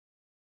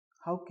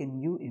how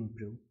can you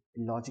improve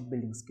logic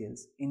building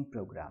skills in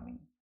programming?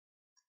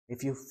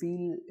 If you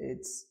feel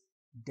it's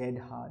dead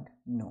hard,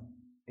 no,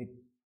 it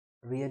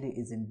really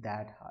isn't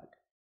that hard.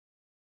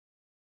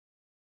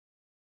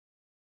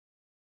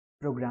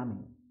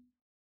 Programming.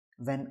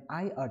 When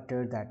I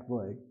utter that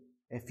word,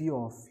 a few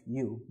of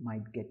you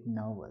might get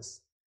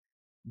nervous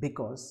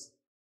because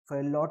for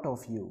a lot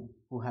of you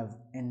who have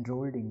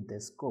enrolled in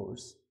this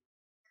course,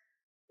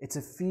 it's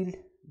a field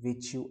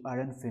which you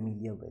aren't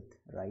familiar with,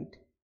 right?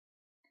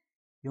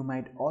 You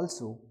might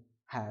also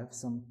have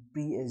some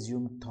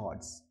pre-assumed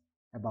thoughts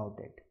about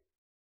it,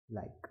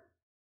 like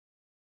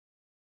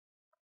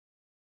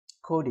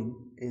coding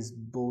is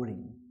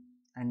boring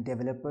and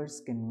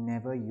developers can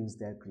never use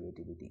their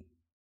creativity.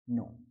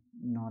 No,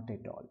 not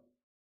at all.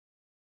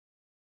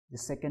 The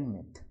second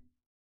myth,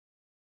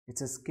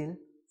 it's a skill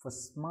for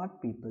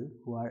smart people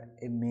who are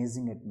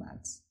amazing at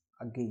maths.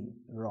 Again,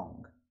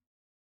 wrong.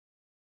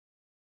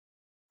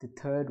 The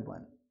third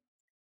one,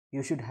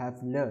 you should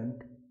have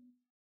learned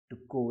to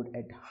code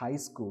at high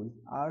school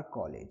or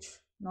college.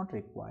 Not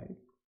required.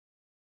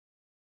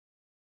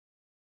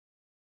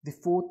 The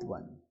fourth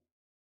one,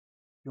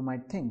 you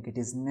might think it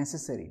is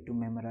necessary to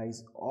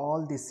memorize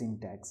all the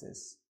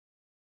syntaxes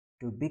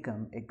to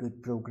become a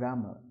good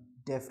programmer.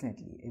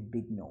 Definitely a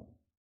big no.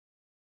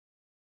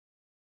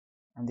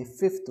 And the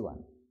fifth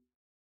one,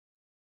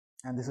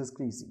 and this is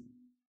crazy,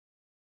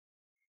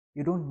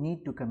 you don't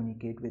need to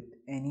communicate with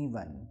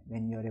anyone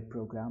when you're a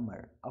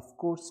programmer. Of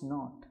course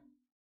not.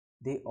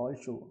 They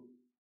also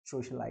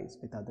socialize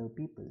with other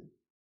people.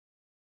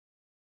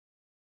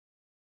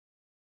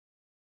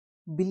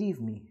 Believe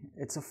me,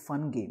 it's a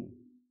fun game.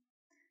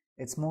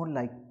 It's more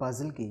like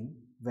puzzle game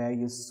where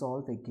you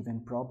solve a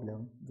given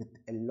problem with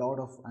a lot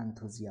of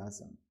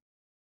enthusiasm.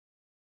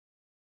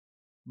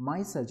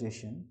 My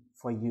suggestion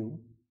for you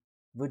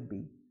would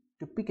be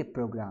to pick a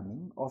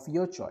programming of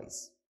your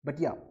choice. But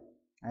yeah,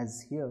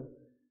 as here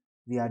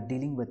we are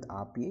dealing with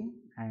RPA,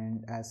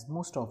 and as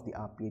most of the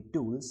RPA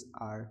tools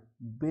are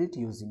built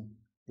using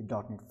the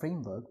 .NET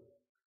framework,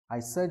 I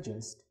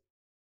suggest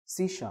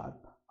C#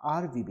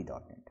 or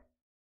VB.NET.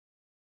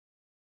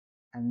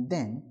 And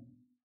then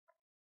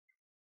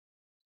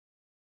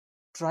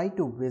try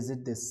to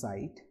visit this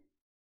site,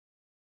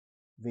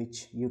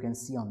 which you can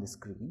see on the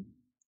screen.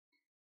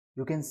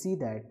 You can see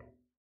that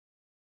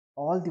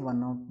all the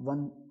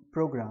one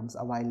programs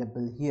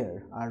available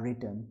here are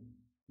written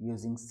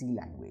using C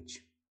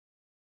language.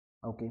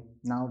 Okay,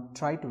 now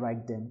try to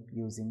write them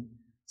using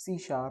C#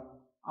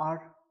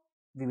 or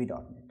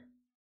VB.NET.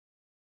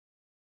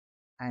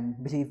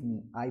 And believe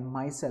me, I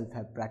myself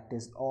have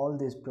practiced all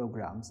these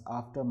programs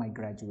after my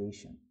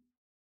graduation.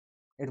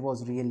 It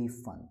was really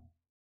fun.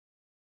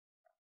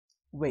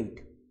 Wait,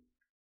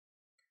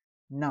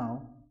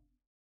 now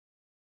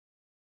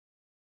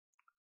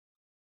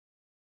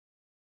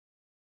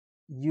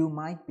you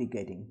might be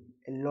getting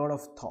a lot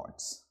of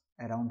thoughts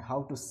around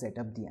how to set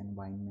up the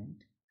environment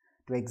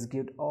to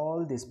execute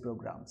all these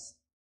programs.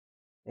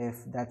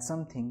 If that's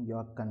something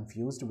you're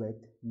confused with,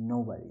 no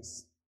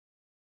worries.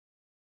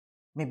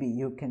 Maybe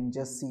you can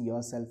just see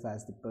yourself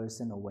as the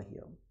person over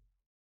here.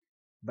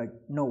 But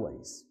no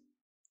worries.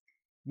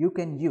 You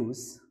can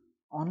use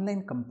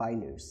online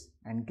compilers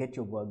and get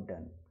your work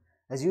done.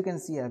 As you can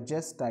see, I've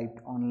just typed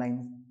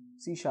online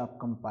C#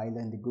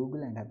 compiler in the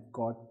Google and have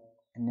got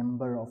a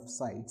number of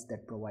sites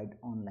that provide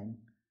online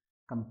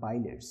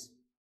compilers.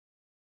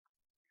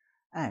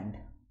 And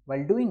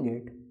while doing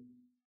it,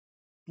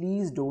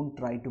 please don't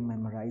try to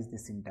memorize the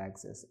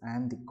syntaxes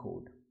and the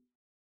code.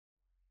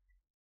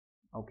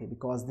 Okay,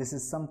 because this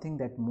is something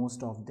that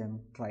most of them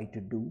try to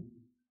do.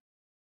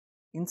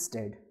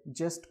 Instead,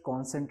 just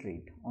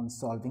concentrate on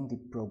solving the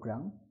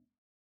program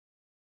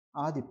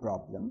or the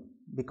problem,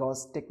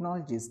 because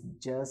technologies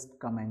just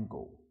come and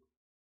go.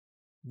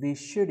 We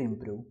should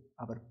improve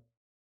our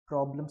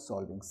problem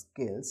solving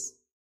skills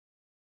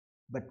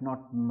but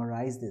not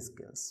memorize these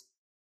skills.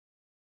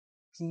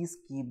 Please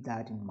keep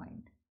that in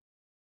mind.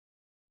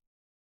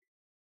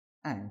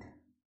 And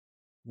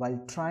while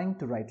trying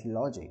to write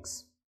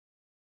logics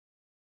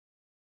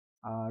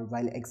or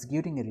while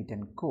executing a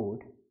written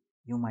code,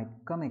 you might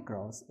come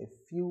across a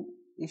few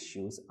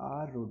issues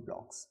or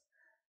roadblocks,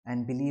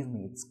 and believe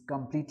me, it's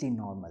completely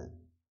normal.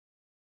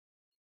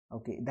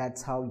 Okay,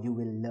 that's how you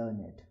will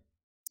learn it.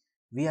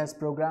 We as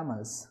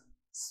programmers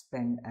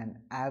spend an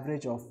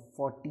average of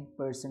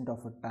 40%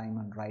 of our time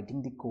on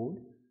writing the code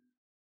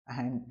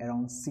and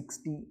around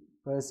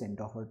 60%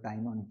 of our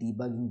time on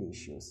debugging the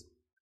issues,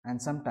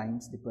 and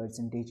sometimes the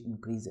percentage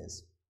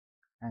increases,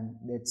 and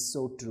that's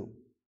so true.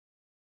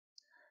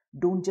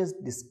 Don't just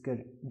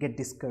get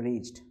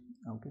discouraged.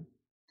 Okay,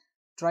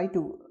 try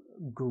to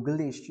Google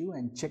the issue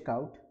and check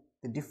out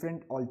the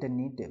different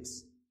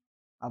alternatives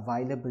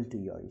available to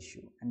your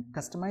issue and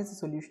customize the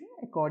solution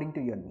according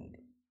to your need.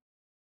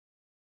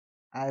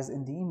 As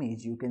in the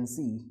image you can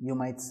see, you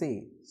might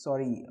say,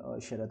 sorry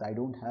Sharad, I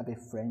don't have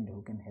a friend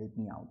who can help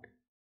me out.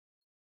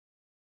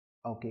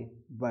 Okay,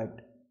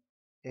 but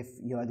if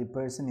you are the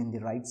person in the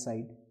right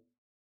side,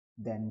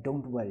 then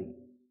don't worry,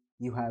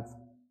 you have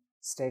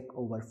Stack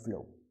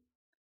Overflow.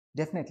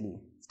 Definitely,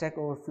 Stack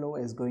Overflow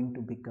is going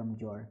to become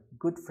your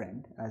good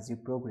friend as you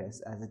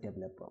progress as a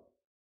developer.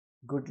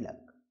 Good luck,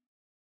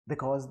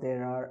 because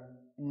there are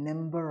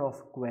number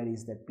of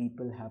queries that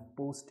people have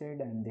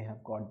posted and they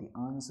have got the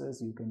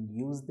answers. You can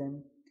use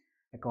them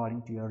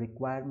according to your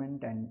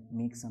requirement and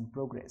make some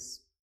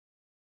progress.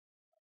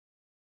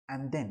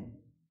 And then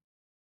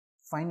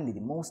finally,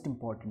 the most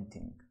important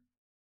thing,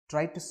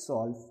 try to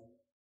solve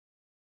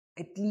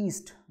at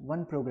least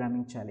one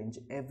programming challenge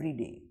every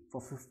day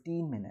for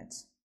 15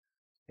 minutes.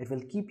 It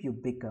will keep you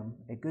become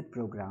a good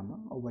programmer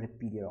over a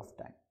period of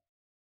time,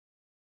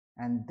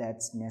 and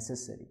that's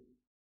necessary.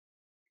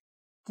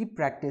 Keep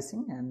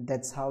practicing, and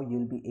that's how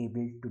you'll be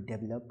able to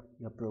develop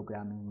your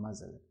programming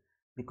muscle,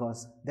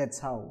 because that's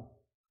how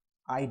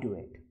I do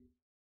it.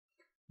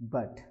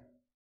 But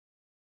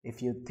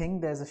if you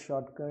think there's a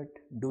shortcut,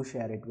 do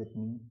share it with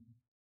me,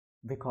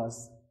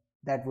 because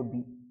that would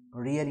be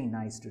really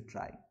nice to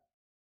try.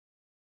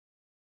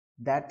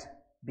 That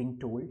being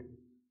told,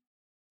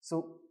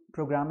 so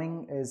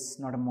programming is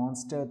not a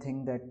monster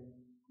thing that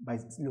by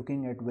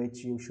looking at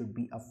which you should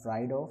be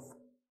afraid of,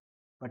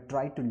 but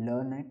try to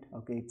learn it.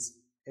 Okay,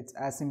 it's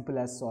as simple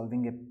as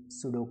solving a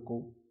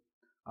Sudoku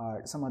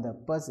or some other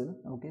puzzle,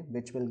 okay,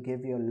 which will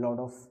give you a lot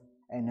of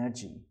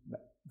energy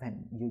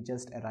when you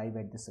just arrive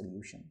at the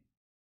solution.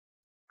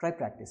 Try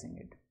practicing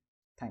it.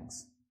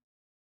 Thanks.